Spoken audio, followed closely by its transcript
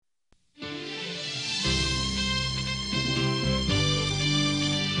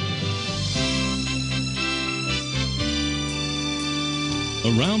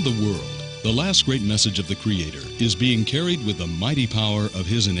Around the world, the last great message of the Creator is being carried with the mighty power of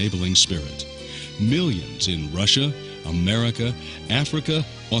His enabling Spirit. Millions in Russia, America, Africa,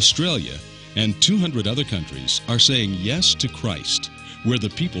 Australia, and 200 other countries are saying yes to Christ. Where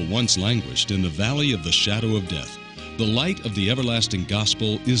the people once languished in the valley of the shadow of death, the light of the everlasting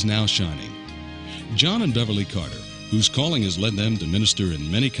gospel is now shining. John and Beverly Carter, whose calling has led them to minister in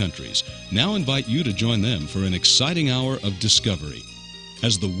many countries, now invite you to join them for an exciting hour of discovery.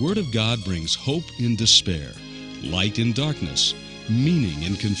 As the Word of God brings hope in despair, light in darkness, meaning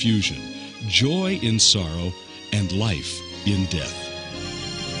in confusion, joy in sorrow, and life in death.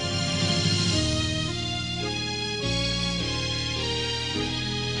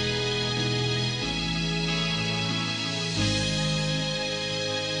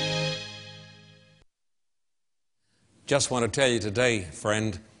 Just want to tell you today,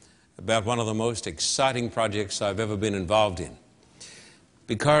 friend, about one of the most exciting projects I've ever been involved in.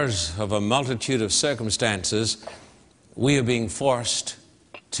 Because of a multitude of circumstances, we are being forced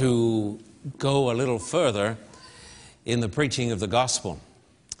to go a little further in the preaching of the gospel.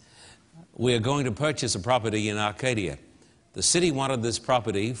 We are going to purchase a property in Arcadia. The city wanted this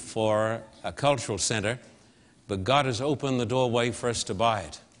property for a cultural center, but God has opened the doorway for us to buy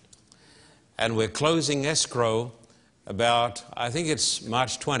it. And we're closing escrow about, I think it's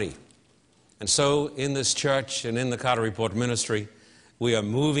March 20. And so in this church and in the Carter Report ministry, we are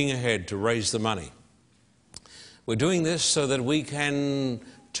moving ahead to raise the money. We're doing this so that we can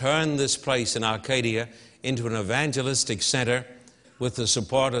turn this place in Arcadia into an evangelistic center with the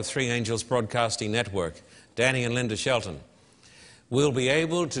support of Three Angels Broadcasting Network, Danny and Linda Shelton. We'll be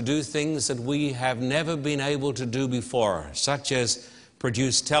able to do things that we have never been able to do before, such as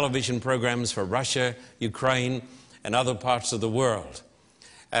produce television programs for Russia, Ukraine, and other parts of the world.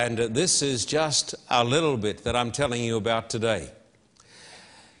 And this is just a little bit that I'm telling you about today.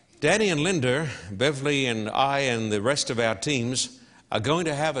 Danny and Linda, Beverly and I and the rest of our teams are going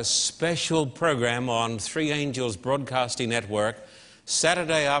to have a special program on Three Angels Broadcasting Network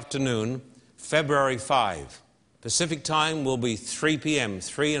Saturday afternoon, February 5. Pacific time will be 3 p.m.,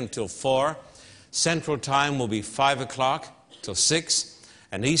 3 until 4. Central time will be 5 o'clock till 6.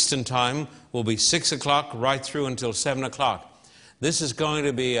 And Eastern time will be 6 o'clock right through until 7 o'clock. This is going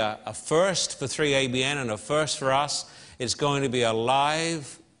to be a first for 3ABN and a first for us. It's going to be a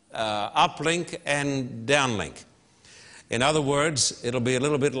live uplink and downlink. In other words, it'll be a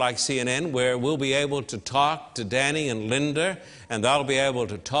little bit like CNN, where we'll be able to talk to Danny and Linda, and they'll be able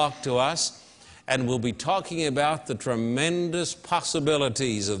to talk to us, and we'll be talking about the tremendous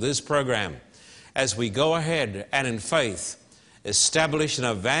possibilities of this program as we go ahead and in faith establish an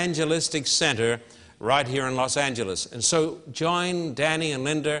evangelistic center right here in Los Angeles. And so join Danny and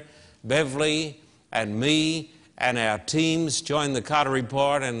Linda, Beverly and me and our teams, join the Carter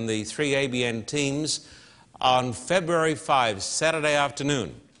Report and the 3ABN teams on February 5, Saturday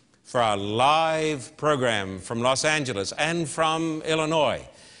afternoon, for our live program from Los Angeles and from Illinois,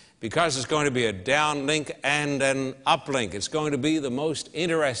 because it's going to be a downlink and an uplink. It's going to be the most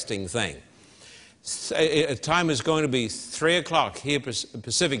interesting thing. Time is going to be 3 o'clock here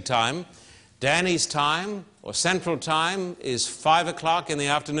Pacific time. Danny's time, or Central time, is 5 o'clock in the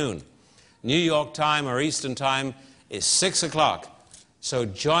afternoon. New York time or Eastern time is 6 o'clock. So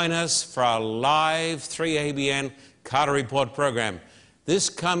join us for our live 3ABN Carter Report program. This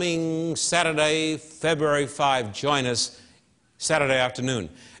coming Saturday, February 5, join us Saturday afternoon,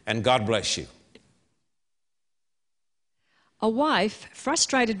 and God bless you. A wife,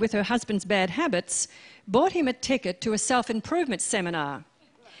 frustrated with her husband's bad habits, bought him a ticket to a self-improvement seminar.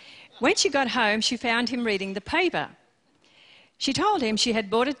 When she got home, she found him reading the paper. She told him she had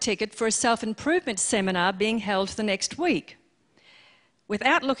bought a ticket for a self-improvement seminar being held the next week.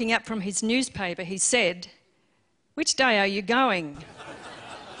 Without looking up from his newspaper, he said, "Which day are you going?"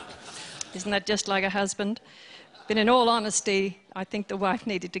 Isn't that just like a husband? But in all honesty, I think the wife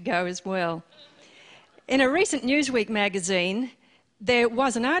needed to go as well. In a recent Newsweek magazine, there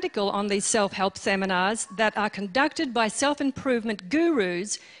was an article on these self-help seminars that are conducted by self-improvement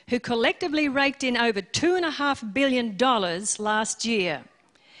gurus who collectively raked in over $2.5 billion last year.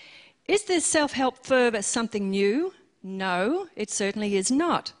 Is this self-help fervour something new? No, it certainly is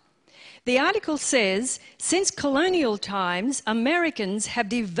not. The article says, since colonial times, Americans have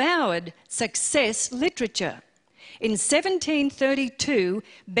devoured success literature. In 1732,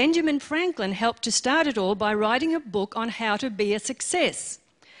 Benjamin Franklin helped to start it all by writing a book on how to be a success.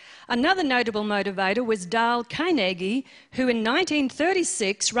 Another notable motivator was Dale Carnegie, who in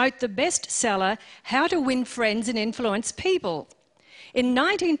 1936 wrote the bestseller, How to Win Friends and Influence People. In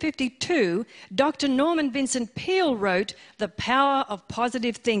 1952, Dr. Norman Vincent Peale wrote The Power of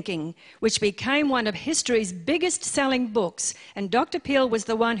Positive Thinking, which became one of history's biggest-selling books, and Dr. Peale was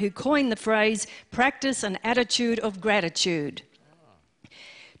the one who coined the phrase, practice an attitude of gratitude.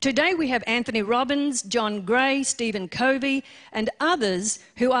 Today we have Anthony Robbins, John Gray, Stephen Covey, and others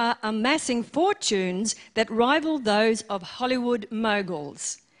who are amassing fortunes that rival those of Hollywood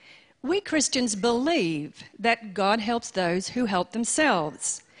moguls. We Christians believe that God helps those who help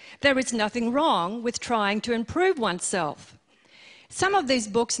themselves. There is nothing wrong with trying to improve oneself. Some of these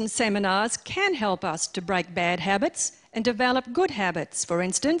books and seminars can help us to break bad habits and develop good habits. For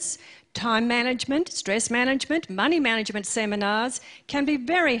instance, time management, stress management, money management seminars can be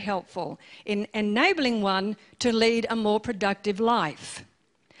very helpful in enabling one to lead a more productive life.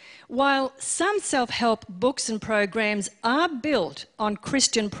 While some self-help books and programs are built on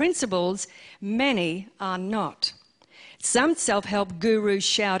Christian principles, many are not. Some self-help gurus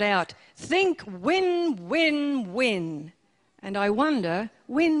shout out, think, win, win, win. And I wonder,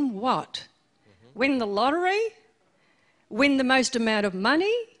 win what? Win the lottery? Win the most amount of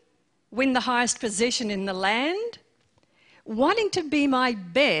money? Win the highest position in the land? Wanting to be my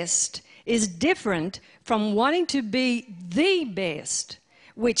best is different from wanting to be the best,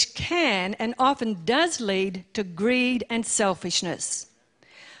 which can and often does lead to greed and selfishness.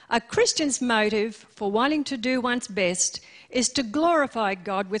 A Christian's motive for wanting to do one's best is to glorify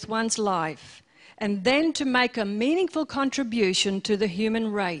God with one's life and then to make a meaningful contribution to the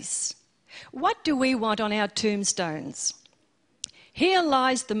human race. What do we want on our tombstones? Here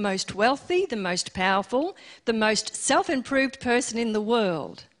lies the most wealthy, the most powerful, the most self-improved person in the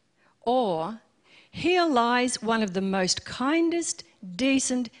world. Or, here lies one of the most kindest,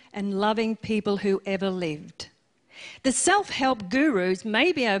 decent and loving people who ever lived. The self-help gurus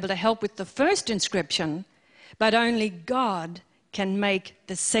may be able to help with the first inscription, but only God can make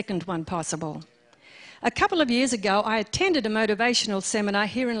the second one possible. A couple of years ago, I attended a motivational seminar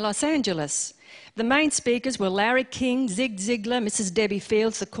here in Los Angeles. The main speakers were Larry King, Zig Ziglar, Mrs. Debbie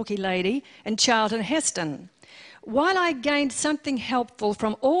Fields, the cookie lady, and Charlton Heston. While I gained something helpful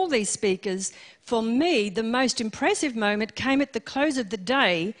from all these speakers, for me, the most impressive moment came at the close of the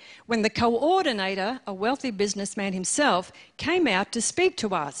day when the coordinator, a wealthy businessman himself, came out to speak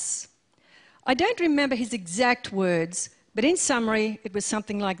to us. I don't remember his exact words, but in summary, it was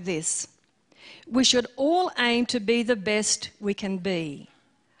something like this. We should all aim to be the best we can be.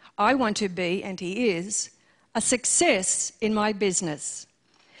 I want to be, and he is, a success in my business.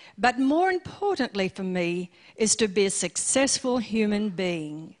 But more importantly for me is to be a successful human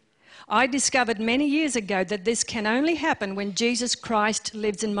being. I discovered many years ago that this can only happen when Jesus Christ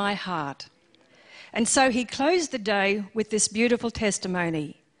lives in my heart. And so he closed the day with this beautiful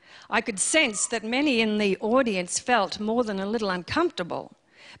testimony. I could sense that many in the audience felt more than a little uncomfortable,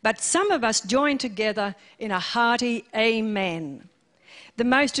 but some of us joined together in a hearty amen. The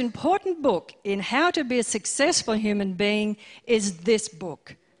most important book in how to be a successful human being is this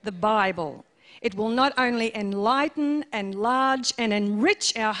book, the Bible. It will not only enlighten, enlarge, and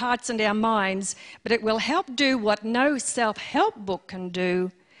enrich our hearts and our minds, but it will help do what no self-help book can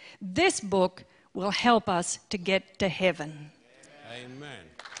do. This book will help us to get to heaven. Amen.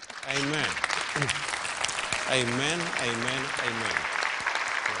 Amen. Amen. Amen. Amen.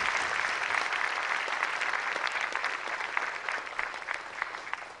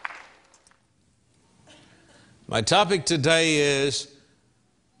 My topic today is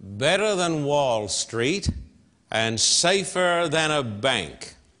better than Wall Street and safer than a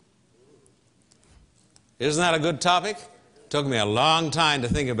bank. Isn't that a good topic? Took me a long time to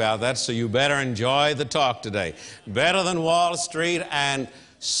think about that, so you better enjoy the talk today. Better than Wall Street and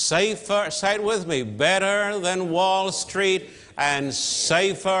safer, say it with me, better than Wall Street and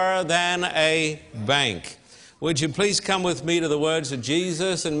safer than a bank. Would you please come with me to the words of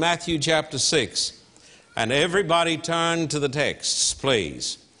Jesus in Matthew chapter 6? And everybody turn to the texts,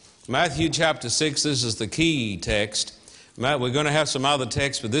 please. Matthew chapter 6, this is the key text. We're going to have some other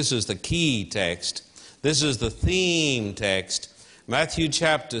texts, but this is the key text. This is the theme text. Matthew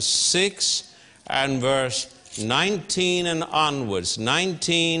chapter 6 and verse 19 and onwards.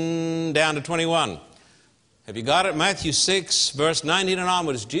 19 down to 21. Have you got it? Matthew 6, verse 19 and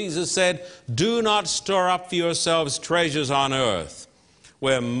onwards. Jesus said, "Do not store up for yourselves treasures on earth,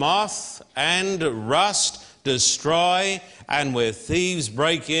 where moth and rust destroy, and where thieves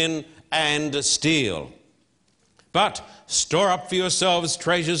break in and steal. But store up for yourselves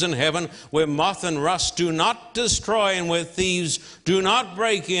treasures in heaven, where moth and rust do not destroy, and where thieves do not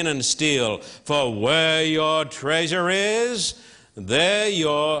break in and steal. For where your treasure is, there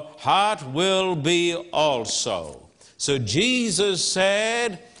your heart will be also." So Jesus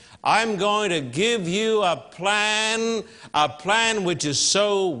said, I'm going to give you a plan which is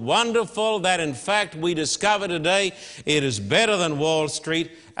so wonderful that in fact we discover today it is better than Wall Street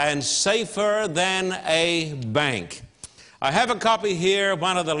and safer than a bank. I have a copy here,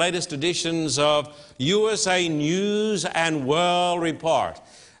 one of the latest editions of USA News and World Report.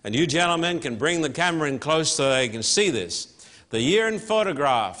 And you gentlemen can bring the camera in close so they can see this. The year in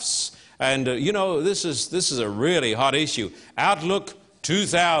photographs. And you know, this is a really hot issue. Outlook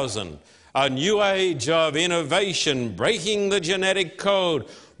 2000, a new age of innovation, breaking the genetic code,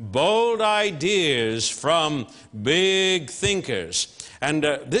 bold ideas from big thinkers. And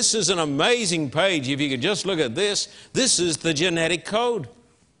this is an amazing page. If you could just look at this, this is the genetic code.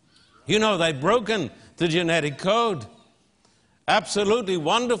 You know, they've broken the genetic code. Absolutely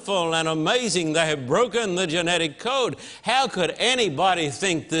wonderful and amazing. They have broken the genetic code. How could anybody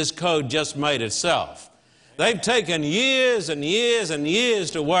think this code just made itself? They've taken years and years and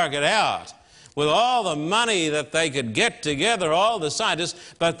years to work it out with all the money that they could get together, all the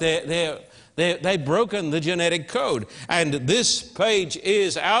scientists, but they've broken the genetic code. And this page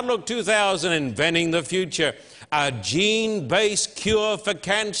is Outlook 2000, Inventing the Future, a gene-based cure for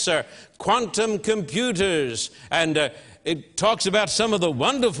cancer, quantum computers, and it talks about some of the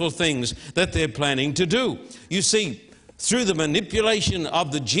wonderful things that they're planning to do. You see, through the manipulation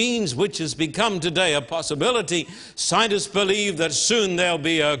of the genes, which has become today a possibility, scientists believe that soon there'll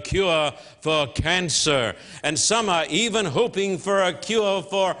be a cure for cancer. And some are even hoping for a cure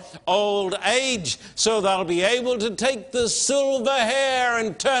for old age, so they'll be able to take the silver hair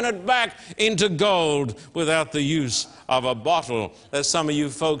and turn it back into gold without the use of a bottle, as some of you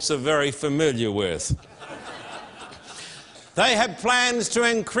folks are very familiar with. They have plans to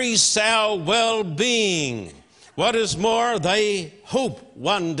increase our well-being. What is more, they hope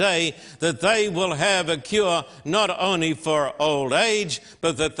one day that they will have a cure not only for old age,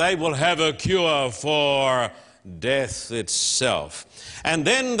 but that they will have a cure for death itself. And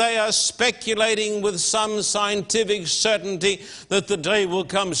then they are speculating with some scientific certainty that the day will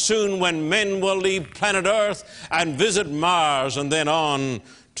come soon when men will leave planet Earth and visit Mars and then on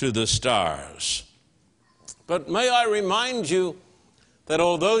to the stars. But may I remind you that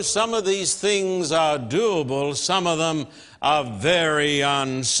although some of these things are doable, some of them are very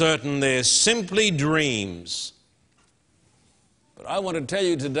uncertain. They're simply dreams. But I want to tell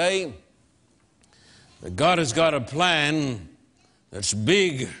you today that God has got a plan that's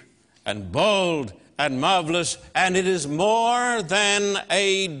big and bold and marvelous, and it is more than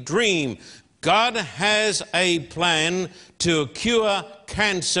a dream. God has a plan to cure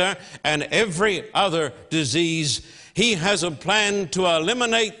cancer and every other disease. He has a plan to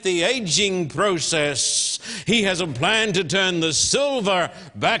eliminate the aging process. He has a plan to turn the silver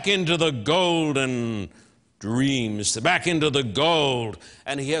back into the golden dreams, back into the gold.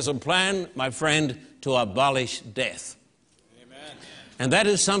 And he has a plan, my friend, to abolish death. And that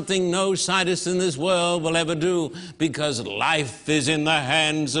is something no scientist in this world will ever do, because life is in the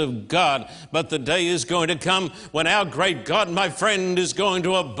hands of God. But the day is going to come when our great God, my friend, is going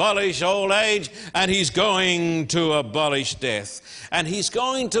to abolish old age, and he's going to abolish death. And he's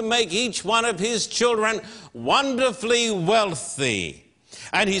going to make each one of his children wonderfully wealthy.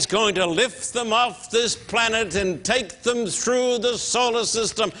 And he's going to lift them off this planet and take them through the solar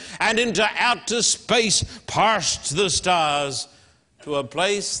system and into outer space, past the stars, to a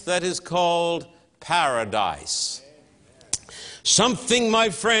place that is called paradise. Something, my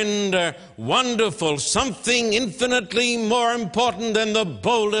friend, wonderful, something infinitely more important than the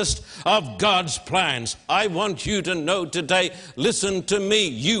boldest of God's plans. I want you to know today, listen to me,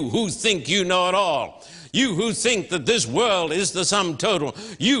 you who think you know it all. You who think that this world is the sum total.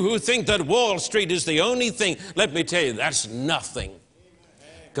 You who think that Wall Street is the only thing. Let me tell you, that's nothing.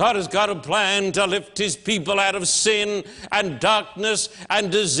 God has got a plan to lift his people out of sin and darkness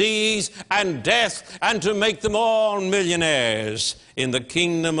and disease and death, and to make them all millionaires in the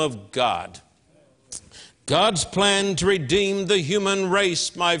kingdom of God. God's plan to redeem the human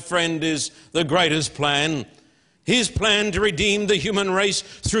race, my friend, is the greatest plan. His plan to redeem the human race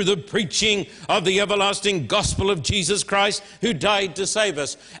through the preaching of the everlasting gospel of Jesus Christ, who died to save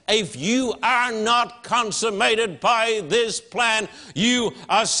us. If you are not consummated by this plan, you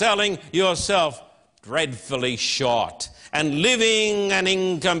are selling yourself dreadfully short and living an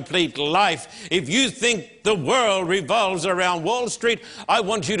incomplete life. If you think the world revolves around Wall Street, I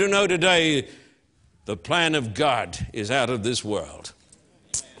want you to know today the plan of God is out of this world.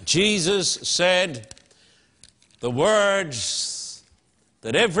 Jesus said the words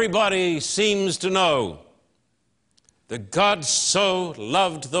that everybody seems to know, that God so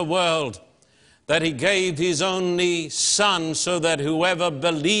loved the world that he gave his only Son, so that whoever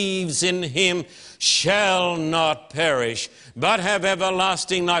believes in him shall not perish, but have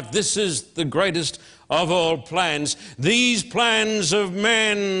everlasting life. This is the greatest of all plans. These plans of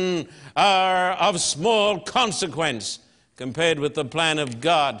men are of small consequence compared with the plan of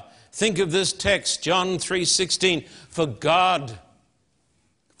God. Think of this text, John 3:16. For God,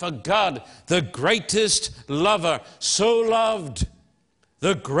 the greatest lover, so loved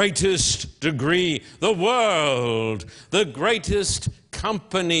the greatest degree, the world, the greatest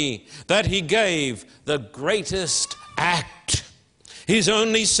company, that he gave the greatest act, his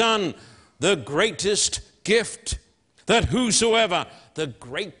only Son, the greatest gift, that whosoever, the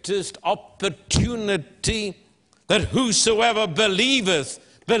greatest opportunity, that whosoever believeth,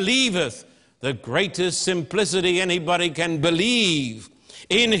 the greatest simplicity anybody can believe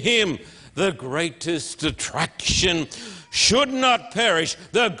in him, the greatest attraction, should not perish,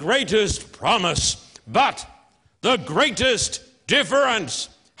 the greatest promise, but the greatest difference,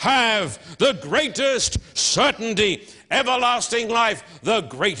 have the greatest certainty, everlasting life, the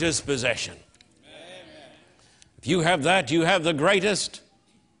greatest possession. Amen. If you have that, you have the greatest.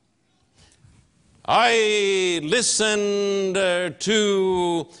 I listened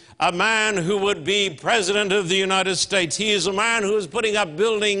to a man who would be President of the United States. He is a man who is putting up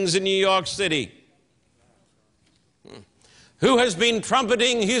buildings in New York City, who has been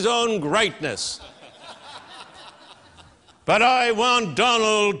trumpeting his own greatness. But I want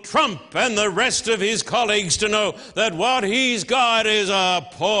Donald Trump and the rest of his colleagues to know that what he's got is a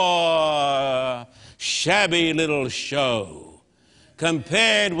poor, shabby little show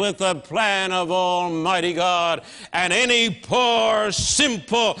compared with the plan of Almighty God. And any poor,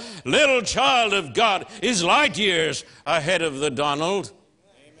 simple little child of God is light years ahead of the Donald.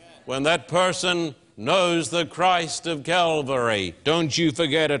 Amen. When that person knows the Christ of Calvary. Don't you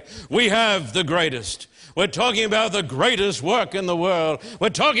forget it. We have the greatest. We're talking about the greatest work in the world. We're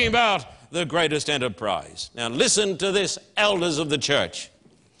talking about the greatest enterprise. Now listen to this, elders of the church.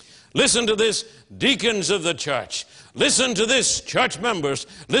 Listen to this, deacons of the church. Listen to this, church members.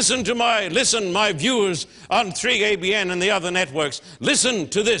 Listen, my viewers on 3ABN and the other networks. Listen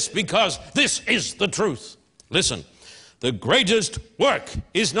to this, because this is the truth. Listen, the greatest work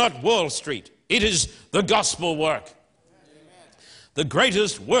is not Wall Street. It is the gospel work. The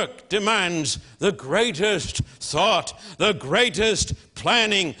greatest work demands the greatest thought, the greatest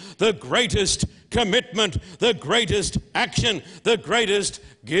planning, the greatest commitment, the greatest action, the greatest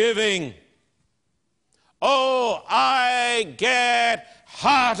giving. Oh, I get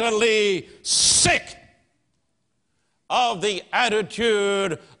heartily sick of the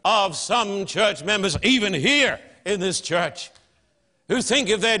attitude of some church members, even here in this church, who think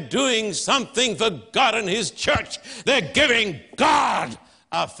if they're doing something for God and his church, they're giving God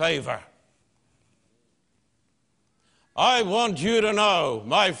a favor. I want you to know,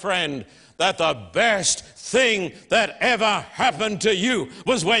 my friend, that the best thing that ever happened to you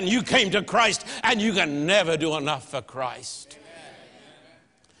was when you came to Christ, and you can never do enough for Christ.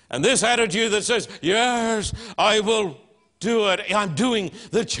 And this attitude that says, yes, I will do it, I'm doing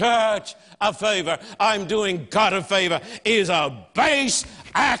the church a favor, I'm doing God a favor, is a base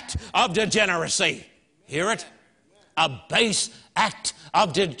act of degeneracy. Hear it? A base act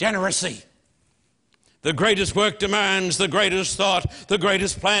of degeneracy. The greatest work demands the greatest thought, the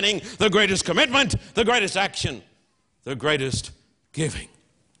greatest planning, the greatest commitment, the greatest action, the greatest giving.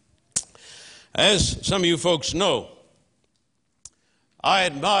 As some of you folks know, I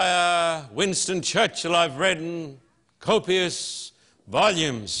admire Winston Churchill. I've read in copious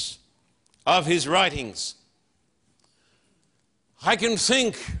volumes of his writings. I can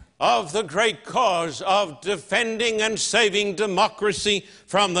think of the great cause of defending and saving democracy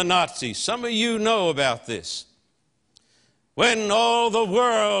from the Nazis. Some of you know about this. When all the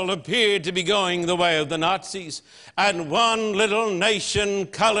world appeared to be going the way of the Nazis, and one little nation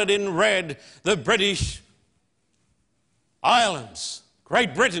colored in red, the British Islands,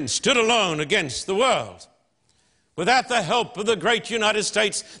 Great Britain, stood alone against the world, without the help of the great United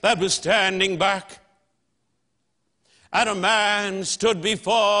States that was standing back. And a man stood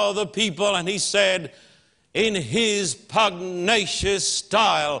before the people and he said, in his pugnacious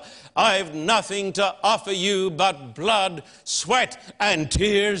style, I've nothing to offer you but blood, sweat, and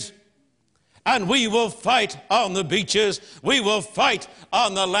tears. And we will fight on the beaches. We will fight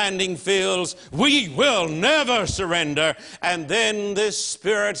on the landing fields. We will never surrender. And then this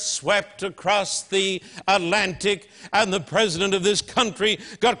spirit swept across the Atlantic, and the president of this country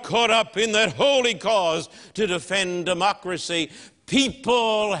got caught up in that holy cause to defend democracy.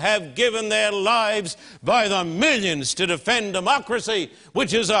 People have given their lives by the millions to defend democracy,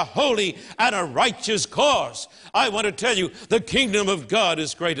 which is a holy and a righteous cause. I want to tell you, the kingdom of God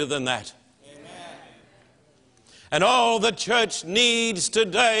is greater than that. Amen. And all the church needs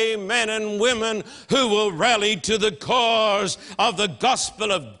today, men and women who will rally to the cause of the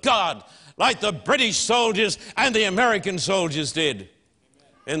gospel of God, like the British soldiers and the American soldiers did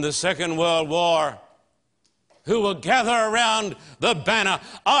in the Second World War, who will gather around the banner.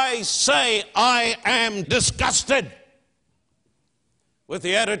 I say I am disgusted with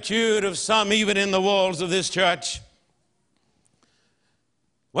the attitude of some, even in the walls of this church.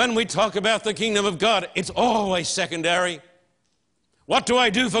 When we talk about the kingdom of God, it's always secondary. What do I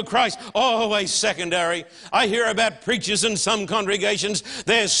do for Christ? Always secondary. I hear about preachers in some congregations,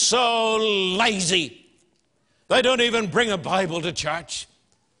 they're so lazy. They don't even bring a Bible to church.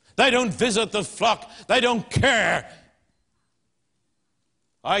 They don't visit the flock. They don't care.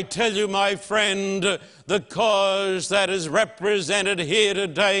 I tell you, my friend, the cause that is represented here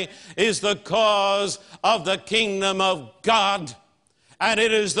today is the cause of the kingdom of God. And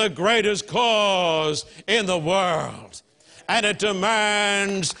it is the greatest cause in the world. And it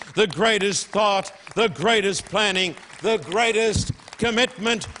demands the greatest thought, the greatest planning, the greatest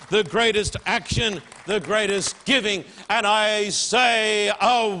commitment, the greatest action, the greatest giving. And I say,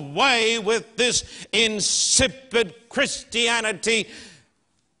 away with this insipid Christianity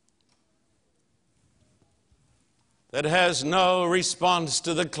that has no response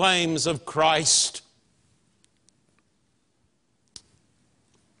to the claims of Christ.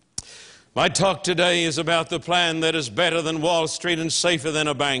 My talk today is about the plan that is better than Wall Street and safer than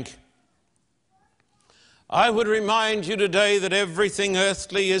a bank. I would remind you today that everything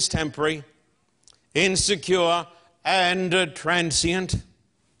earthly is temporary, insecure, and transient.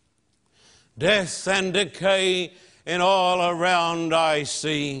 Death and decay in all around I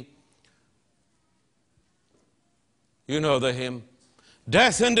see. You know the hymn.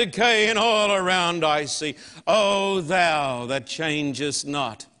 Death and decay in all around I see. O thou that changest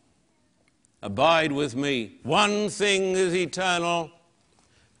not, abide with me. One thing is eternal,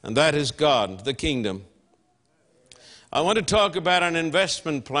 and that is God, the kingdom. I want to talk about an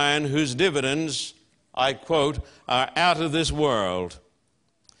investment plan whose dividends, I quote, are out of this world.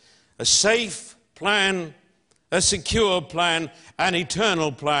 A safe plan, a secure plan, an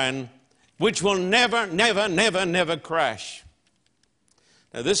eternal plan, which will never, never, never, never crash.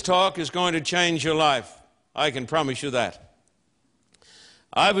 Now, this talk is going to change your life. I can promise you that.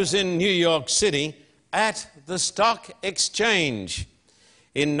 I was in New York City at the stock exchange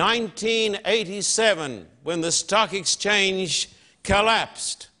in 1987 when the stock exchange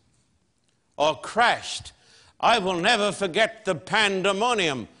collapsed or crashed. I will never forget the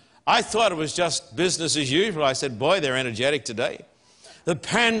pandemonium. I thought it was just business as usual. I said, boy, they're energetic today. The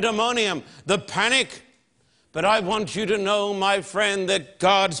pandemonium, the panic. But I want you to know, my friend, that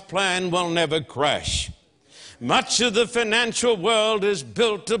God's plan will never crash. Much of the financial world is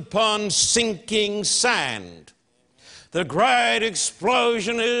built upon sinking sand. The great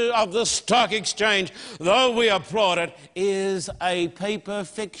explosion of the stock exchange, though we applaud it, is a paper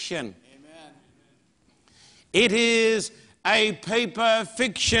fiction. Amen. It is a paper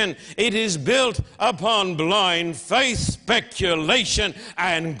fiction. It is built upon blind faith, speculation,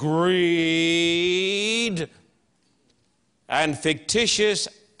 and greed, and fictitious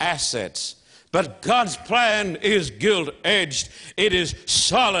assets. But God's plan is gilt-edged. It is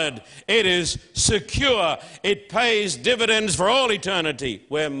solid. It is secure. It pays dividends for all eternity,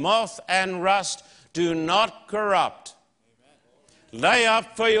 where moth and rust do not corrupt. Amen. Lay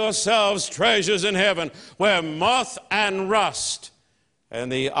up for yourselves treasures in heaven, where moth and rust and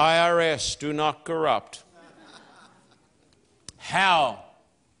the IRS do not corrupt. How?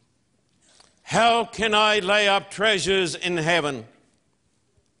 How can I lay up treasures in heaven?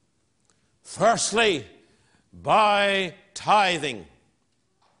 Firstly, by tithing.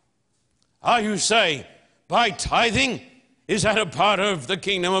 You say, by tithing? Is that a part of the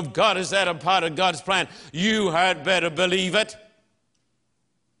kingdom of God? Is that a part of God's plan? You had better believe it.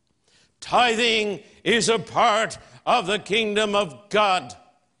 Tithing is a part of the kingdom of God.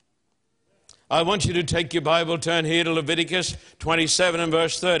 I want you to take your Bible, turn here to Leviticus 27 and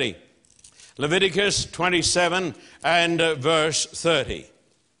verse 30. Leviticus 27 and verse 30.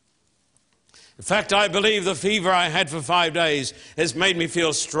 In fact, I believe the fever I had for 5 days has made me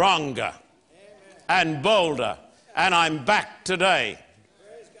feel stronger and bolder, and I'm back today.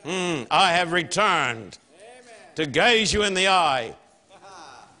 I have returned to gaze you in the eye.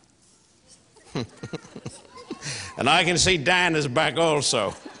 And I can see Dan is back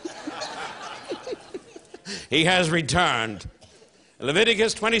also. He has returned.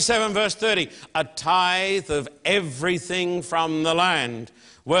 Leviticus 27 verse 30, a tithe of everything from the land,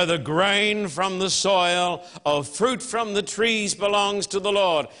 whether grain from the soil or fruit from the trees, belongs to the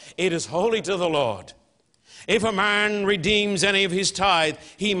Lord. It is holy to the Lord. If a man redeems any of his tithe,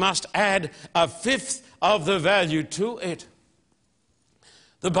 he must add a fifth of the value to it.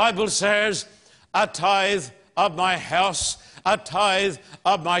 The Bible says, a tithe of my house, a tithe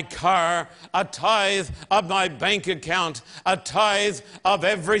of my car, a tithe of my bank account, a tithe of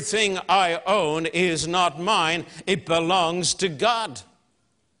everything I own is not mine. It belongs to God.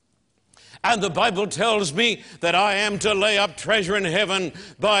 And the Bible tells me that I am to lay up treasure in heaven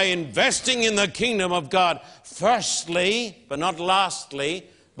by investing in the kingdom of God. Firstly, but not lastly,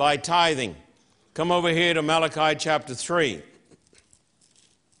 by tithing. Come over here to Malachi chapter 3.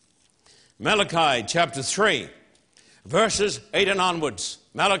 Malachi chapter 3, verses 8 and onwards.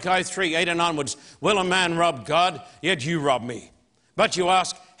 Malachi 3, 8 and onwards. Will a man rob God? Yet you rob me. But you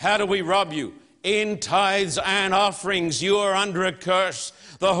ask, how do we rob you? In tithes and offerings you are under a curse,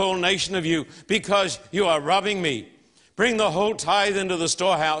 the whole nation of you, because you are robbing me. Bring the whole tithe into the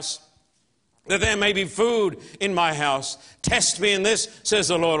storehouse, that there may be food in my house. Test me in this, says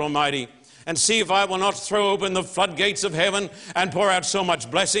the Lord Almighty, and see if I will not throw open the floodgates of heaven and pour out so much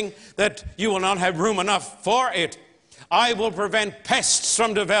blessing that you will not have room enough for it. I will prevent pests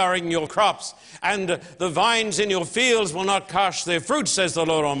from devouring your crops, and the vines in your fields will not cast their fruit, says the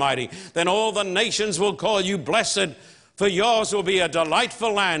Lord Almighty. Then all the nations will call you blessed, for yours will be a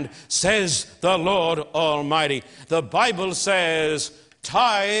delightful land, says the Lord Almighty. The Bible says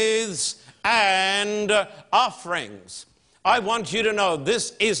tithes and offerings. I want you to know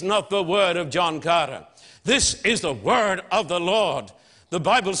this is not the word of John Carter. This is the word of the Lord. The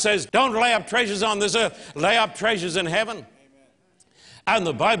Bible says, don't lay up treasures on this earth, lay up treasures in heaven. Amen. And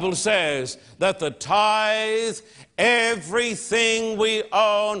the Bible says that the tithe, everything we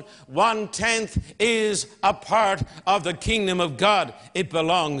own, 1/10 is a part of the kingdom of God. It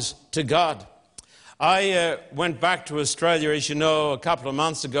belongs to God. I went back to Australia, as you know, a couple of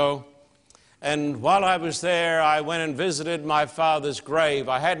months ago. And while I was there, I went and visited my father's grave.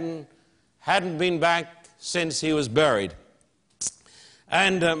 I hadn't been back since he was buried.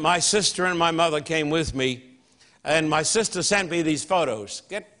 And my sister and my mother came with me. And my sister sent me these photos.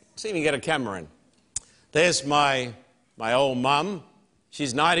 See if you can get a camera in. There's my old mum.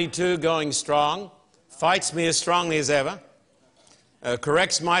 She's 92, going strong. Fights me as strongly as ever.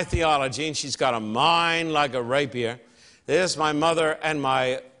 Corrects my theology, and she's got a mind like a rapier. There's my mother and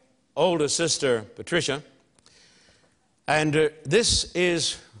my older sister, Patricia. And this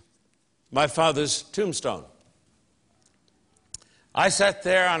is my father's tombstone. I sat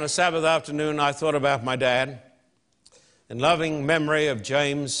there on a Sabbath afternoon. I thought about my dad in loving memory of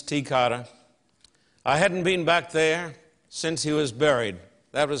James T. Carter. I hadn't been back there since he was buried.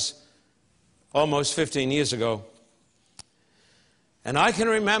 That was almost 15 years ago. And I can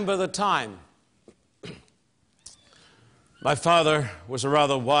remember the time. My father was a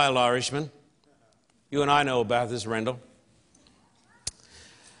rather wild Irishman. You and I know about this, Rendell.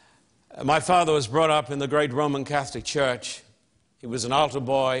 My father was brought up in the great Roman Catholic Church. He was an altar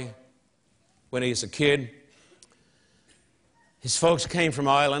boy when he was a kid. His folks came from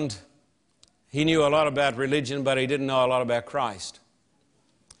Ireland. He knew a lot about religion, but he didn't know a lot about Christ.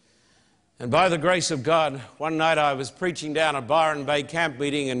 And by the grace of God, one night I was preaching down at Byron Bay Camp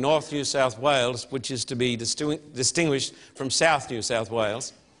Meeting in North New South Wales, which is to be distinguished from South New South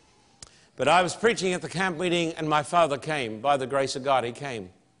Wales. But I was preaching at the camp meeting, and my father came. By the grace of God, he came.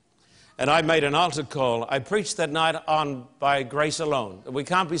 And I made an altar call. I preached that night on by grace alone. We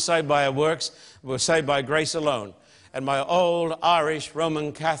can't be saved by our works. We're saved by grace alone. And my old Irish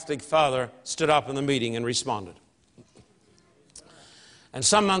Roman Catholic father stood up in the meeting and responded. And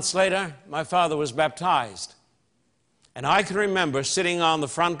some months later, my father was baptized. And I can remember sitting on the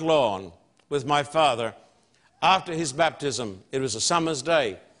front lawn with my father after his baptism. It was a summer's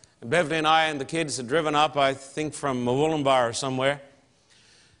day. And Beverly and I and the kids had driven up, I think, from Wollongbar or somewhere.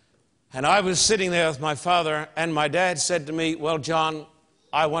 And I was sitting there with my father, and my dad said to me, well, John,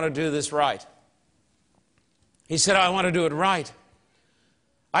 I want to do this right. He said, I want to do it right.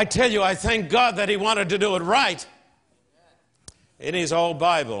 I tell you, I thank God that he wanted to do it right. In his old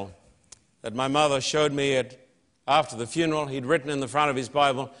Bible that my mother showed me after the funeral, he'd written in the front of his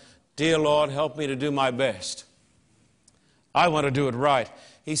Bible, Dear Lord, help me to do my best. I want to do it right.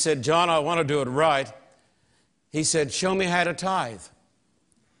 He said, John, I want to do it right. He said, show me how to tithe.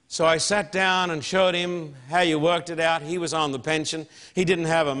 So I sat down and showed him how you worked it out. He was on the pension. He didn't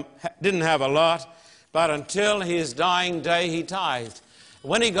have a lot, but until his dying day, he tithed.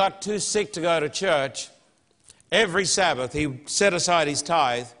 When he got too sick to go to church, every Sabbath he set aside his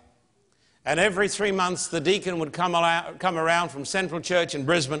tithe, and every 3 months the deacon would come around from Central Church in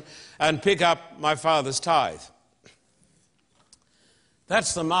Brisbane and pick up my father's tithe.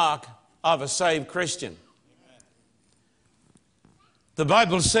 That's the mark of a saved Christian. The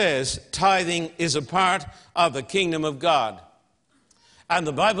Bible says tithing is a part of the kingdom of God. And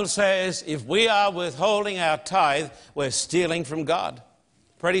the Bible says if we are withholding our tithe, we're stealing from God.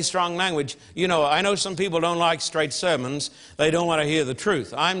 Pretty strong language. You know, I know some people don't like straight sermons. They don't want to hear the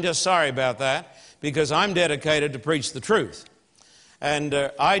truth. I'm just sorry about that because I'm dedicated to preach the truth. And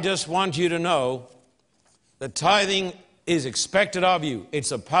I just want you to know that tithing is expected of you.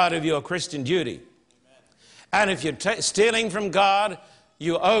 It's a part of your Christian duty. And if you're stealing from God,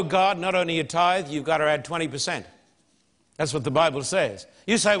 you owe God not only your tithe, you've got to add 20%. That's what the Bible says.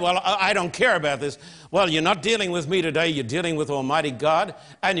 You say, well, I don't care about this. Well, you're not dealing with me today. You're dealing with Almighty God,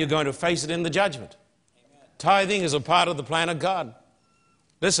 and you're going to face it in the judgment. Amen. Tithing is a part of the plan of God.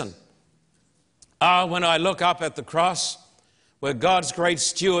 Listen, when I look up at the cross, where God's great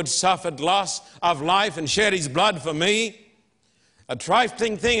steward suffered loss of life and shed his blood for me, a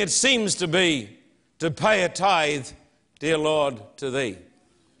trifling thing it seems to be to pay a tithe, dear Lord, to thee.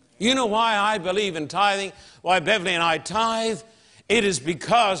 You know why I believe in tithing? Why Beverly and I tithe? It is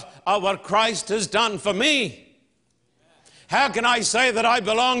because of what Christ has done for me. How can I say that I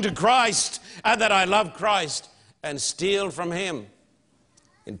belong to Christ and that I love Christ and steal from him?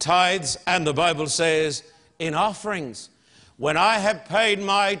 In tithes, and the Bible says in offerings. When I have paid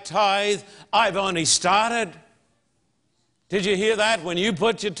my tithe, I've only started. Did you hear that? When you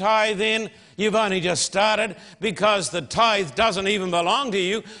put your tithe in, you've only just started because the tithe doesn't even belong to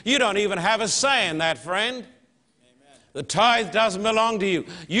you. You don't even have a say in that, friend. Amen. The tithe doesn't belong to you.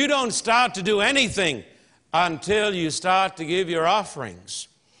 You don't start to do anything until you start to give your offerings.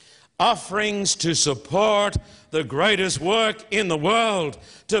 Offerings to support the greatest work in the world,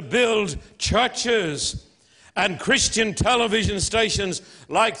 to build churches and Christian television stations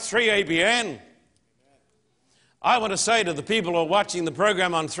like 3ABN. I want to say to the people who are watching the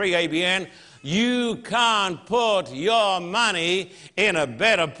program on 3ABN, you can't put your money in a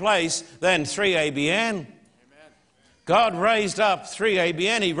better place than 3ABN. Amen. God raised up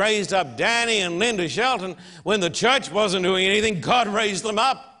 3ABN. He raised up Danny and Linda Shelton. When the church wasn't doing anything, God raised them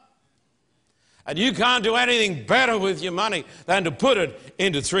up. And you can't do anything better with your money than to put it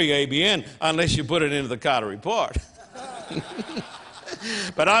into 3ABN unless you put it into the Carter Report.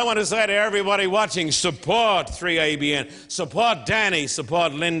 But I want to say to everybody watching, support 3ABN, support Danny,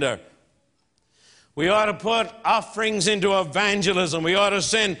 support Linda. We ought to put offerings into evangelism. We ought to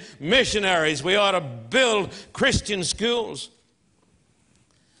send missionaries. We ought to build Christian schools.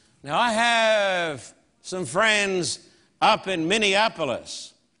 Now, I have some friends up in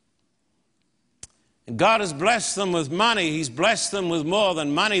Minneapolis. And God has blessed them with money. He's blessed them with more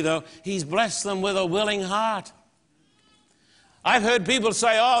than money, though. He's blessed them with a willing heart. I've heard people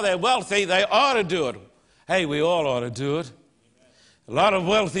say, oh, they're wealthy, they ought to do it. Hey, we all ought to do it. A lot of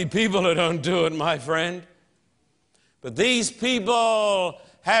wealthy people who don't do it, my friend. But these people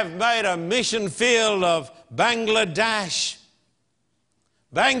have made a mission field of Bangladesh.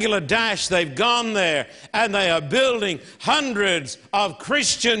 Bangladesh, they've gone there and they are building hundreds of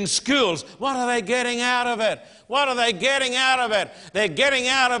Christian schools. What are they getting out of it? What are they getting out of it? They're getting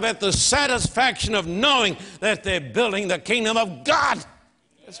out of it the satisfaction of knowing that they're building the kingdom of God.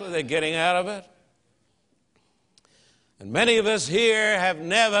 That's what they're getting out of it. And many of us here have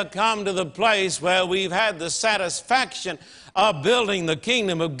never come to the place where we've had the satisfaction of building the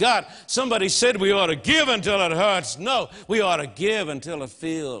kingdom of God. Somebody said we ought to give until it hurts. No, we ought to give until it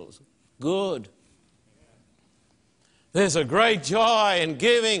feels good. There's a great joy in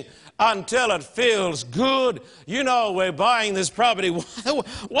giving until it feels good. You know, we're buying this property.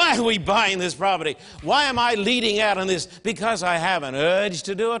 Why are we buying this property? Why am I leading out on this? Because I have an urge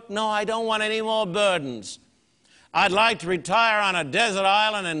to do it? No, I don't want any more burdens. I'd like to retire on a desert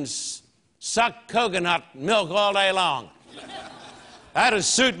island and suck coconut milk all day long. That'd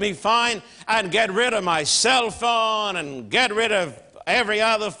suit me fine. I'd get rid of my cell phone and get rid of every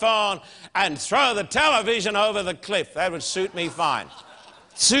other phone and throw the television over the cliff. That would suit me fine.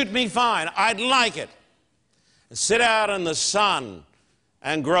 Suit me fine. I'd like it. Sit out in the sun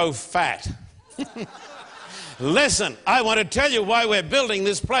and grow fat. Listen, I want to tell you why we're building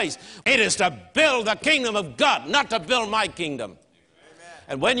this place. It is to build the kingdom of God, not to build my kingdom. Amen.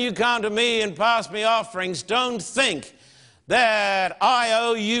 And when you come to me and pass me offerings, don't think that I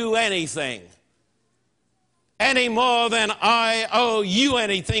owe you anything any more than I owe you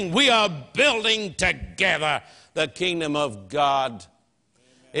anything. We are building together the kingdom of God. Amen.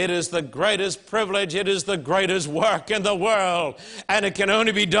 It is the greatest privilege. It is the greatest work in the world. And it can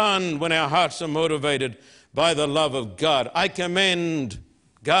only be done when our hearts are motivated by the love of God. I commend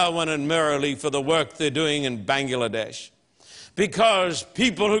Garwin and Merrily for the work they're doing in Bangladesh, because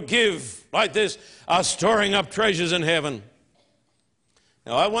people who give like this are storing up treasures in heaven.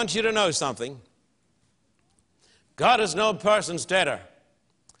 Now, I want you to know something. God is no person's debtor,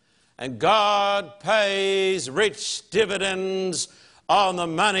 and God pays rich dividends on the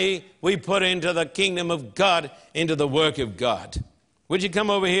money we put into the kingdom of God, into the work of God. Would you come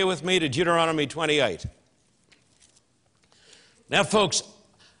over here with me to Deuteronomy 28? Now, folks,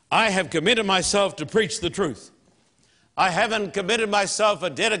 I have committed myself to preach the truth. I haven't committed myself or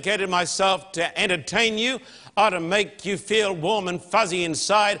dedicated myself to entertain you or to make you feel warm and fuzzy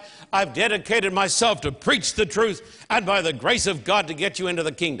inside. I've dedicated myself to preach the truth and by the grace of God to get you into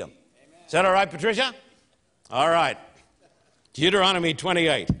the kingdom. Amen. Is that all right, Patricia? All right. Deuteronomy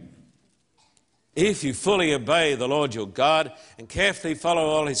 28. If you fully obey the Lord your God and carefully follow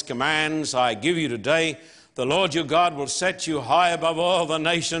all his commands I give you today, the Lord your God will set you high above all the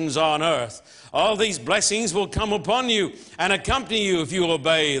nations on earth. All these blessings will come upon you and accompany you if you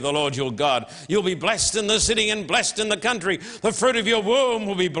obey the Lord your God. You'll be blessed in the city and blessed in the country. The fruit of your womb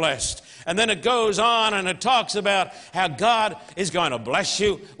will be blessed. And then it goes on and it talks about how God is going to bless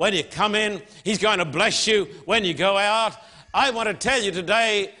you when you come in. He's going to bless you when you go out. I want to tell you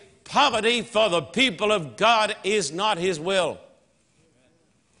today, poverty for the people of God is not his will.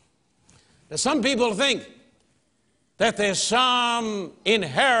 Now, some people think that there's some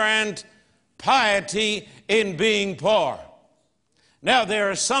inherent piety in being poor. Now,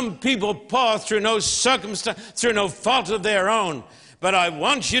 there are some people poor through no circumstance, through no fault of their own. But I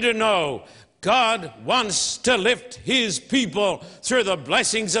want you to know, God wants to lift his people through the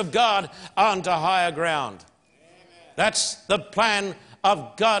blessings of God onto higher ground. Amen. That's the plan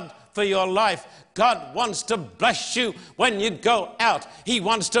of God for your life. God wants to bless you when you go out. He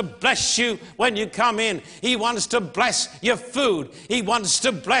wants to bless you when you come in. He wants to bless your food. He wants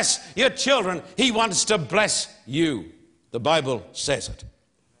to bless your children. He wants to bless you. The Bible says it.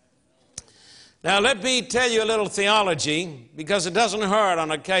 Now, let me tell you a little theology, because it doesn't hurt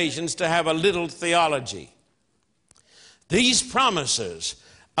on occasions to have a little theology. These promises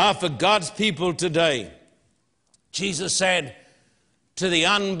are for God's people today. Jesus said to the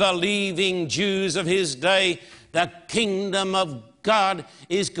unbelieving Jews of his day, the kingdom of God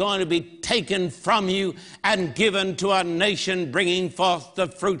is going to be taken from you and given to a nation bringing forth the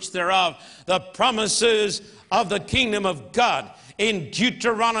fruits thereof. The promises of the kingdom of God in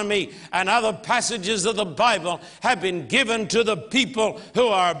Deuteronomy and other passages of the Bible have been given to the people who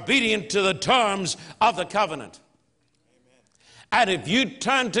are obedient to the terms of the covenant. Amen. And if you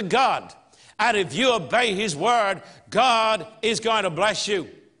turn to God and if you obey his word, God is going to bless you.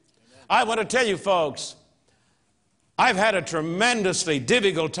 Amen. I want to tell you, folks, I've had a tremendously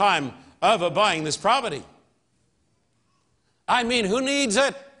difficult time over buying this property. I mean, who needs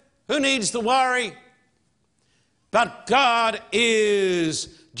it? Who needs the worry? But God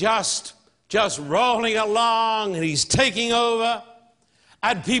is just rolling along, and he's taking over,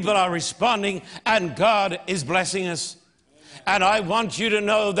 and people are responding, and God is blessing us. And I want you to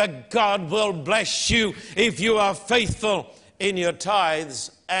know that God will bless you if you are faithful in your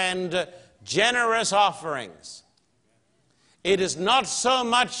tithes and generous offerings. It is not so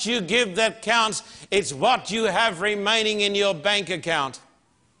much you give that counts, it's what you have remaining in your bank account.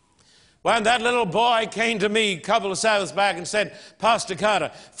 When that little boy came to me a couple of Sabbaths back and said, Pastor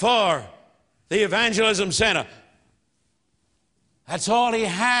Carter, for the Evangelism Center, that's all he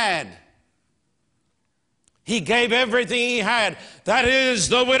had. He gave everything he had. That is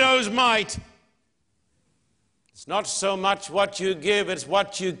the widow's mite. It's not so much what you give, it's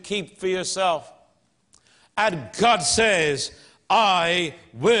what you keep for yourself. And God says, I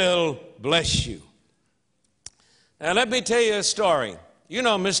will bless you. Now let me tell you a story. You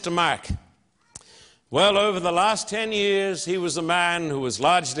know Mr. Mack. Well, over the last 10 years, he was the man who was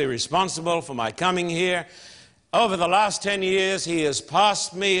largely responsible for my coming here. Over the last 10 years, he has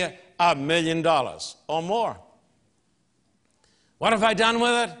passed me $1 million or more. What have I done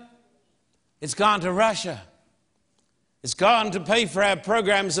with it? It's gone to Russia. It's gone to pay for our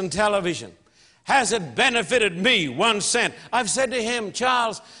programs on television. Has it benefited me 1 cent? I've said to him,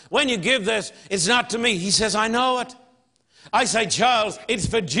 Charles, when you give this, it's not to me. He says, I know it. I say, Charles, it's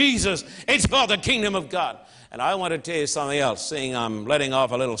for Jesus. It's for the kingdom of God. And I want to tell you something else, seeing I'm letting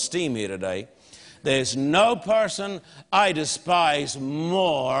off a little steam here today. There's no person I despise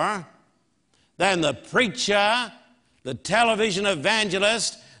more than the preacher, the television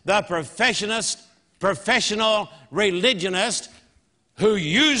evangelist, the professional religionist who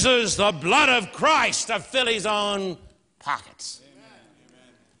uses the blood of Christ to fill his own pockets.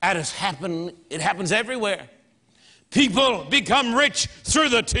 And it happens everywhere. People become rich through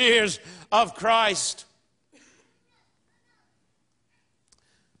the tears of Christ.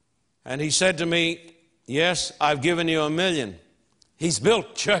 And he said to me, yes, I've given you $1 million. He's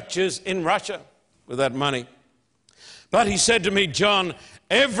built churches in Russia with that money. But he said to me, John,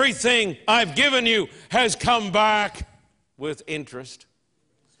 everything I've given you has come back with interest.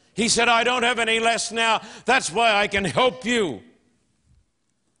 He said, I don't have any less now. That's why I can help you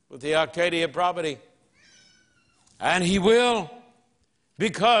with the Arcadia property. And he will,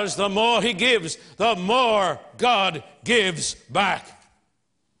 because the more he gives, the more God gives back.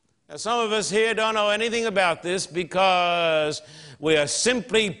 Now, some of us here don't know anything about this because we are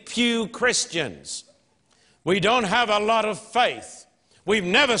simply pew Christians. We don't have a lot of faith.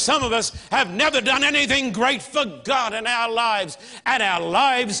 Some of us have never done anything great for God in our lives, and our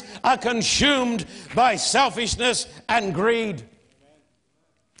lives are consumed by selfishness and greed.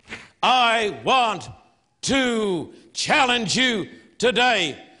 I want to challenge you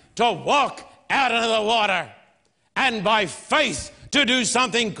today to walk out into the water and by faith to do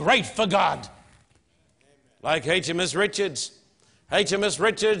something great for God. Like HMS Richards. HMS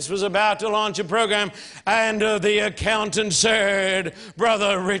Richards was about to launch a program, and the accountant said,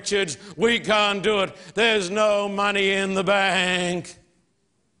 Brother Richards, we can't do it. There's no money in the bank.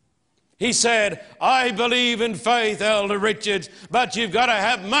 He said, I believe in faith, Elder Richards, but you've got to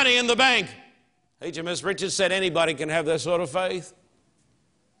have money in the bank. HMS Richards said, anybody can have that sort of faith.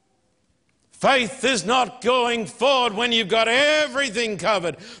 Faith is not going forward when you've got everything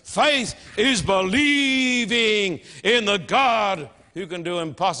covered. Faith is believing in the God who can do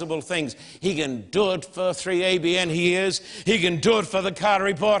impossible things. He can do it for 3ABN, he is. He can do it for the Carter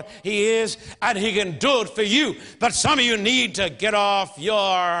Report, he is. And he can do it for you. But some of you need to get off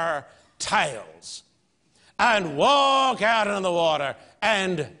your tails and walk out in the water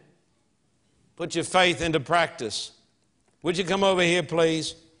and put your faith into practice. Would you come over here,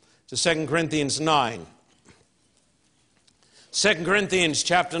 please, to 2 Corinthians 9. 2 Corinthians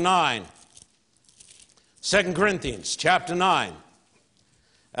chapter 9. 2 Corinthians chapter 9.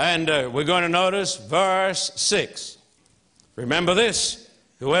 And we're going to notice verse 6. Remember this,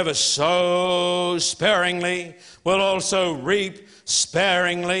 whoever sows sparingly will also reap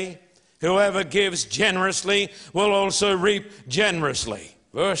sparingly. Whoever gives generously will also reap generously.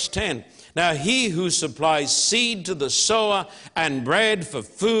 Verse 10. Now he who supplies seed to the sower and bread for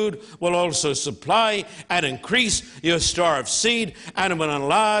food will also supply and increase your store of seed and will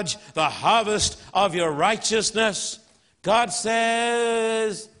enlarge the harvest of your righteousness. God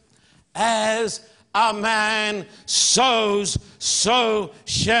says, as a man sows, so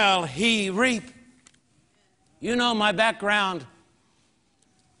shall he reap. You know my background.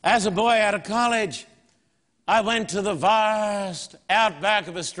 As a boy out of college, I went to the vast outback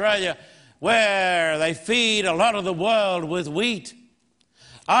of Australia where they feed a lot of the world with wheat.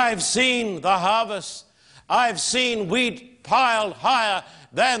 I've seen the harvest. I've seen wheat piled higher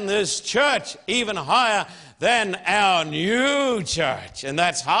than this church, even higher than our new church, and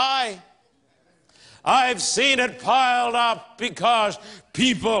that's high. I've seen it piled up because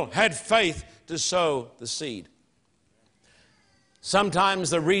people had faith to sow the seed. Sometimes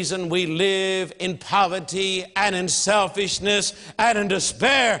the reason we live in poverty and in selfishness and in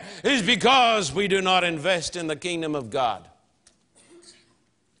despair is because we do not invest in the kingdom of God.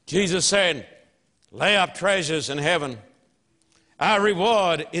 Jesus said, lay up treasures in heaven. Our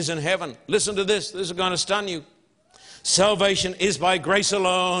reward is in heaven. Listen to this. This is going to stun you. Salvation is by grace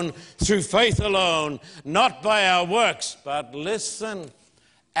alone, through faith alone, not by our works. But listen,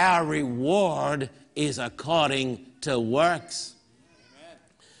 our reward is according to works.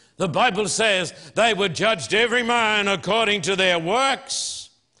 The Bible says they were judged every man according to their works.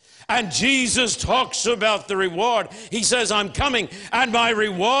 And Jesus talks about the reward. He says, I'm coming and my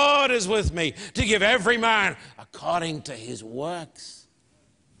reward is with me to give every man according to his works.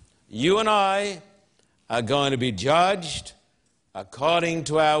 You and I are going to be judged according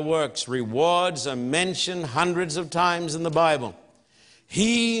to our works. Rewards are mentioned hundreds of times in the Bible.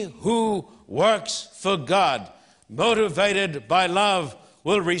 He who works for God, motivated by love,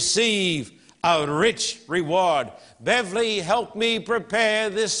 will receive a rich reward. Beverly helped me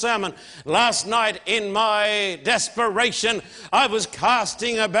prepare this sermon. Last night in my desperation, I was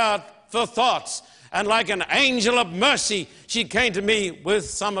casting about for thoughts. And like an angel of mercy, she came to me with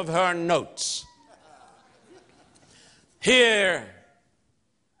some of her notes. Here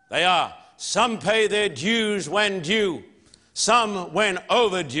they are. Some pay their dues when due. Some when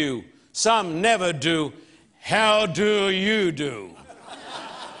overdue. Some never do. How do you do?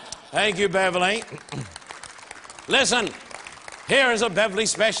 Thank you, Beverly. Listen, here is a Beverly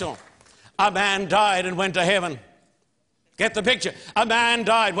special. A man died and went to heaven. Get the picture. A man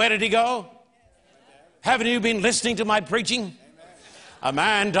died. Where did he go? Haven't you been listening to my preaching? A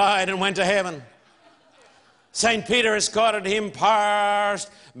man died and went to heaven. St. Peter escorted him past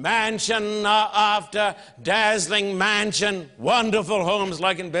mansion after dazzling mansion, wonderful homes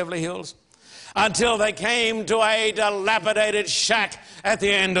like in Beverly Hills, until they came to a dilapidated shack at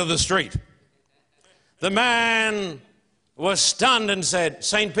the end of the street. The man was stunned and said,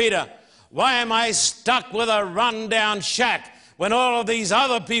 St. Peter, why am I stuck with a run-down shack when all of these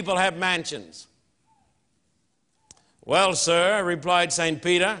other people have mansions? Well, sir, replied St.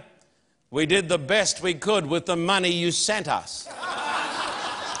 Peter, we did the best we could with the money you sent us.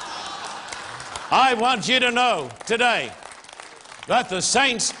 I want you to know today that the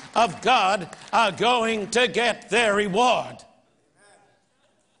saints of God are going to get their reward.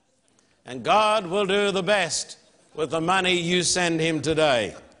 And God will do the best with the money you send him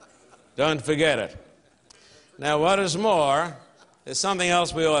today. Don't forget it. Now, what is more, there's something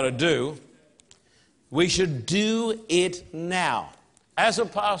else we ought to do. We should do it now. As a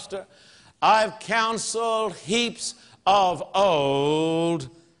pastor, I've counseled heaps of old,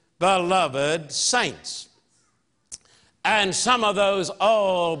 beloved saints. And some of those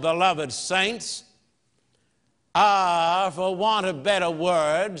old, beloved saints are, for want of better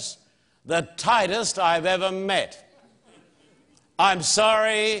words, the tightest I've ever met. I'm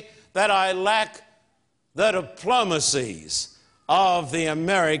sorry that I lack the diplomacies of the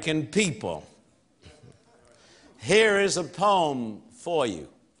American people. Here is a poem for you.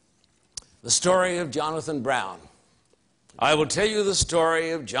 The story of Jonathan Brown. I will tell you the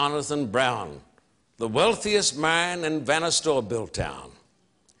story of Jonathan Brown, the wealthiest man in Vanistorville town.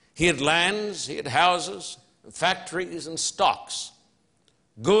 He had lands, he had houses, factories and stocks,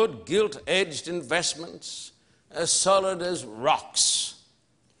 good gilt-edged investments, as solid as rocks.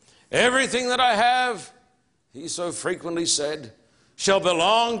 Everything that I have, he so frequently said, shall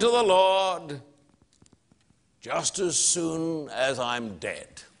belong to the Lord just as soon as I'm dead.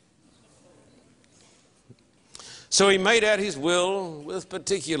 So he made out his will with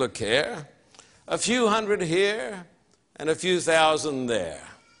particular care, a few hundred here and a few thousand there.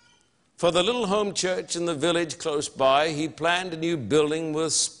 For the little home church in the village close by, he planned a new building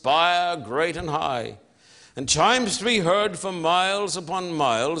with spire great and high, and chimes to be heard for miles upon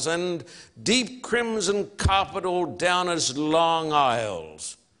miles, and deep crimson carpet all down its long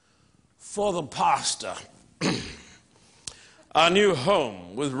aisles. For the pastor, a new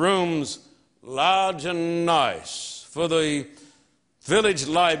home with rooms large and nice. For the village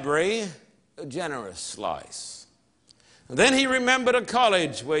library, a generous slice. And then he remembered a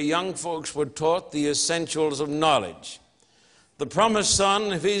college where young folks were taught the essentials of knowledge. The promised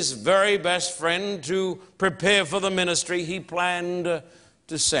son of his very best friend to prepare for the ministry he planned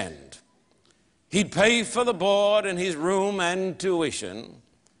to send. He'd pay for the board in his room and tuition,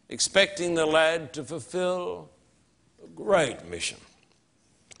 expecting the lad to fulfill a great mission.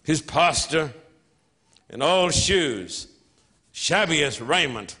 His pastor, in old shoes, shabbiest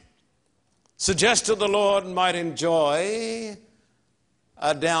raiment, suggested the Lord might enjoy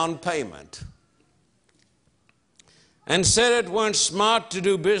a down payment, and said it weren't smart to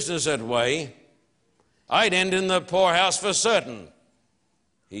do business that way. I'd end in the poorhouse for certain,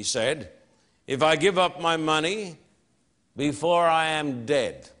 he said, if I give up my money before I am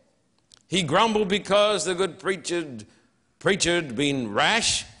dead. He grumbled because the good preacher'd been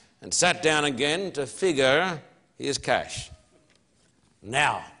rash, and sat down again to figure his cash.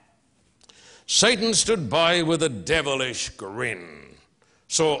 Now, Satan stood by with a devilish grin.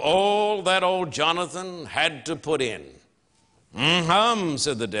 So all that old Jonathan had to put in.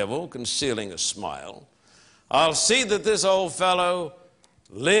 Said the devil, concealing a smile. I'll see that this old fellow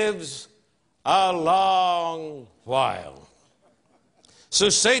lives a long while. So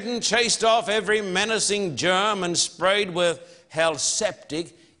Satan chased off every menacing germ and sprayed with hell's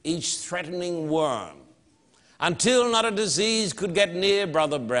septic each threatening worm, until not a disease could get near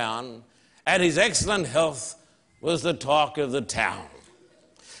Brother Brown, and his excellent health was the talk of the town.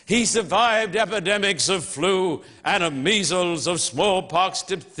 He survived epidemics of flu and of measles, of smallpox,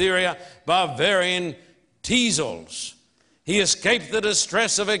 diphtheria, Bavarian teasels. He escaped the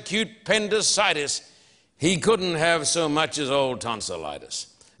distress of acute appendicitis. He couldn't have so much as old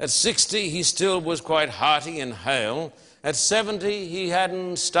tonsillitis. At 60, he still was quite hearty and hale. At 70, he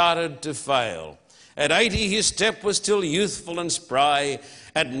hadn't started to fail. At 80, his step was still youthful and spry.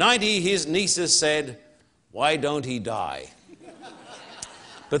 At 90, his nieces said, why don't he die?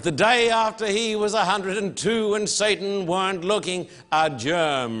 But the day after he was 102 and Satan weren't looking, a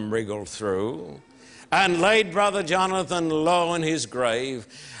germ wriggled through and laid Brother Jonathan low in his grave,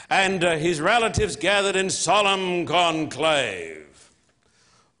 and his relatives gathered in solemn conclave.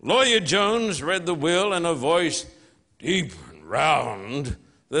 Lawyer Jones read the will in a voice deep and round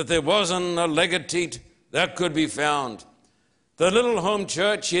that there wasn't a legatee that could be found. The little home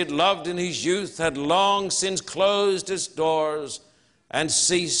church he had loved in his youth had long since closed its doors and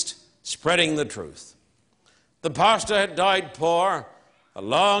ceased spreading the truth. The pastor had died poor a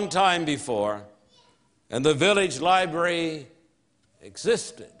long time before, and the village library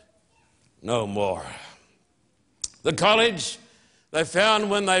existed no more. The college they found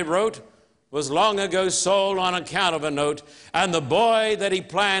when they wrote was long ago sold on account of a note, and the boy that he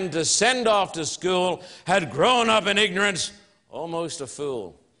planned to send off to school had grown up in ignorance, almost a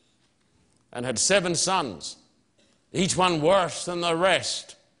fool, and had 7 sons, each one worse than the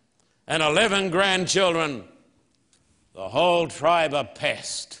rest, and 11 grandchildren, the whole tribe a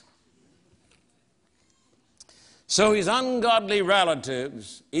pest. So his ungodly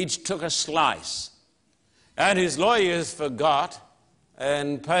relatives each took a slice, and his lawyers forgot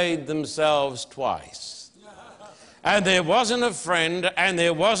and paid themselves twice. And there wasn't a friend, and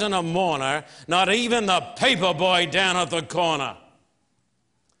there wasn't a mourner, not even the paper boy down at the corner.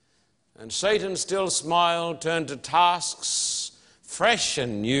 And Satan still smiled, turned to tasks fresh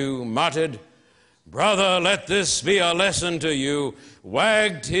and new, muttered, "Brother, let this be a lesson to you,"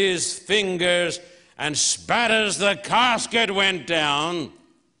 wagged his fingers, and spat as the casket went down.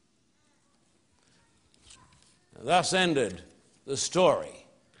 Thus ended the story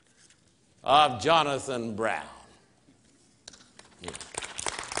of Jonathan Brown.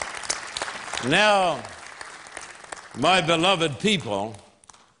 Now, my beloved people,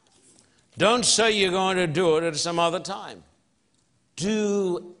 don't say you're going to do it at some other time.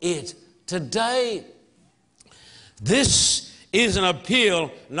 Do it today. This is an appeal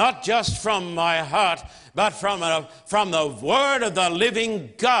not just from my heart, but from the word of the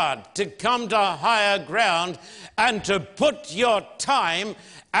living God to come to higher ground and to put your time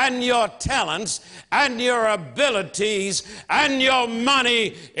and your talents and your abilities and your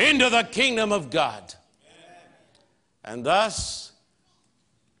money into the kingdom of God. And thus,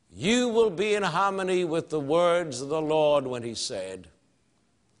 you will be in harmony with the words of the Lord when he said,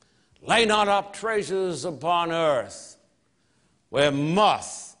 "Lay not up treasures upon earth, where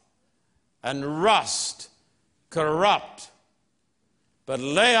moth and rust corrupt, but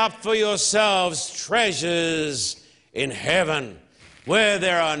lay up for yourselves treasures in heaven, where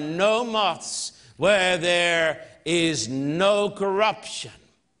there are no moths, where there is no corruption,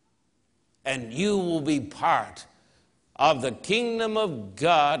 and you will be part of the kingdom of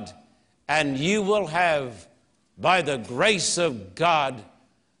God, and you will have, by the grace of God,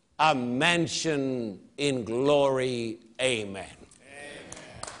 a mansion in glory." Amen.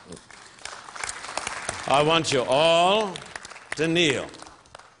 Amen. I want you all to kneel.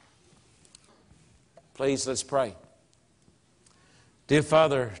 Please, let's pray. Dear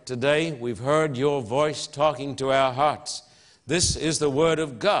Father, today we've heard your voice talking to our hearts. This is the word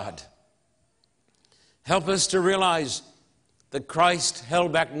of God. Help us to realize that Christ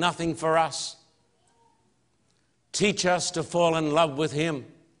held back nothing for us. Teach us to fall in love with him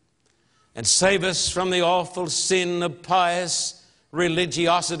and save us from the awful sin of pious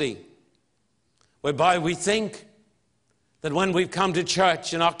religiosity, whereby we think that when we've come to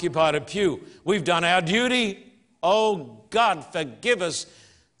church and occupied a pew, we've done our duty. Oh, God, forgive us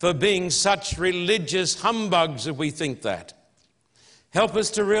for being such religious humbugs if we think that. Help us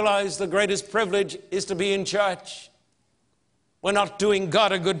to realize the greatest privilege is to be in church. We're not doing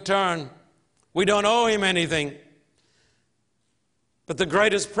God a good turn. We don't owe him anything. But the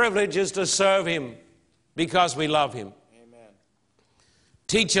greatest privilege is to serve him because we love him. Amen.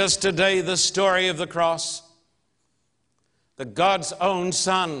 Teach us today the story of the cross, that God's own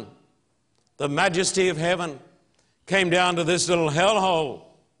Son, the majesty of heaven, came down to this little hellhole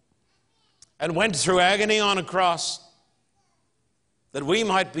and went through agony on a cross that we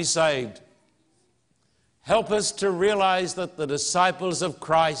might be saved. Help us to realize that the disciples of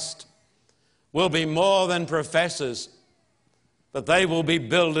Christ will be more than professors, but they will be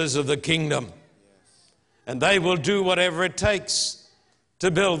builders of the kingdom. And they will do whatever it takes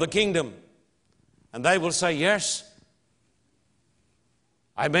to build the kingdom. And they will say, yes,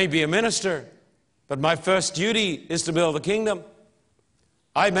 I may be a minister, but my first duty is to build the kingdom.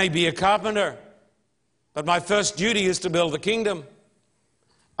 I may be a carpenter, but my first duty is to build the kingdom.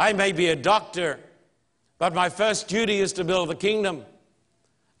 I may be a doctor, but my first duty is to build the kingdom.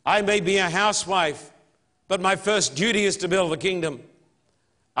 I may be a housewife, but my first duty is to build the kingdom.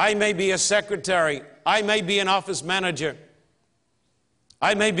 I may be a secretary. I may be an office manager.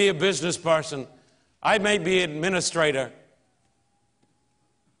 I may be a business person. I may be an administrator.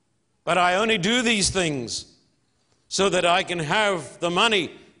 But I only do these things so that I can have the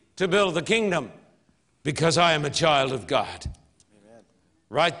money to build the kingdom because I am a child of God. Amen.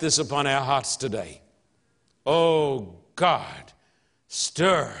 Write this upon our hearts today. Oh God,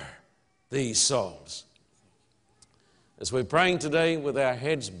 stir these souls. As we're praying today with our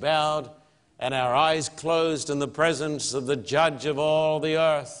heads bowed and our eyes closed in the presence of the Judge of all the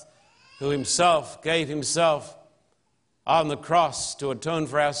earth, who himself gave himself on the cross to atone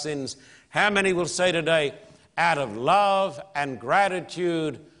for our sins, how many will say today, out of love and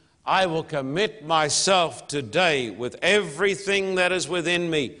gratitude, I will commit myself today with everything that is within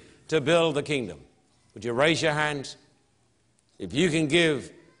me to build the kingdom? Would you raise your hands? If you can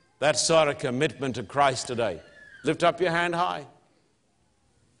give that sort of commitment to Christ today, lift up your hand high.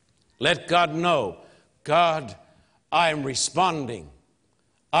 Let God know, God, I am responding.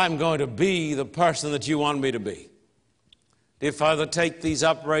 I'm going to be the person that you want me to be. Dear Father, take these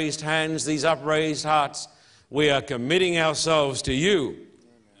upraised hands, these upraised hearts. We are committing ourselves to you. Amen.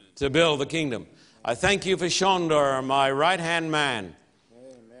 To build the kingdom. I thank you for Shondor, my right-hand man,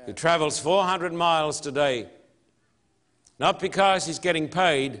 amen, who travels 400 miles today, not because he's getting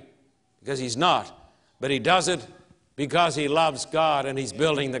paid, because he's not, but he does it because he loves God and he's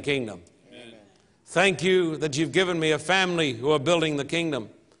building the kingdom. Amen. Thank you that you've given me a family who are building the kingdom.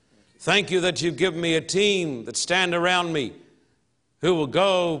 Thank you that you've given me a team that stand around me who will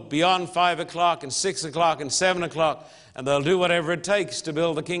go beyond 5 o'clock and 6 o'clock and 7 o'clock, and they'll do whatever it takes to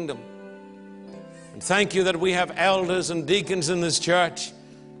build the kingdom. And thank you that we have elders and deacons in this church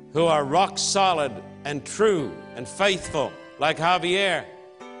who are rock solid and true and faithful, like Javier,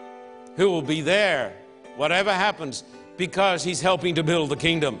 who will be there, whatever happens, because he's helping to build the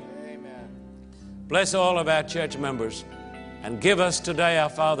kingdom. Amen. Bless all of our church members and give us today, our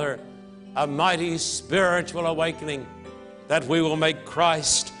Father, a mighty spiritual awakening that we will make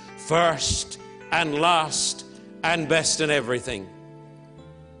Christ first and last and best in everything.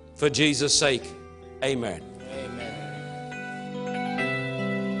 For Jesus' sake, amen. Amen.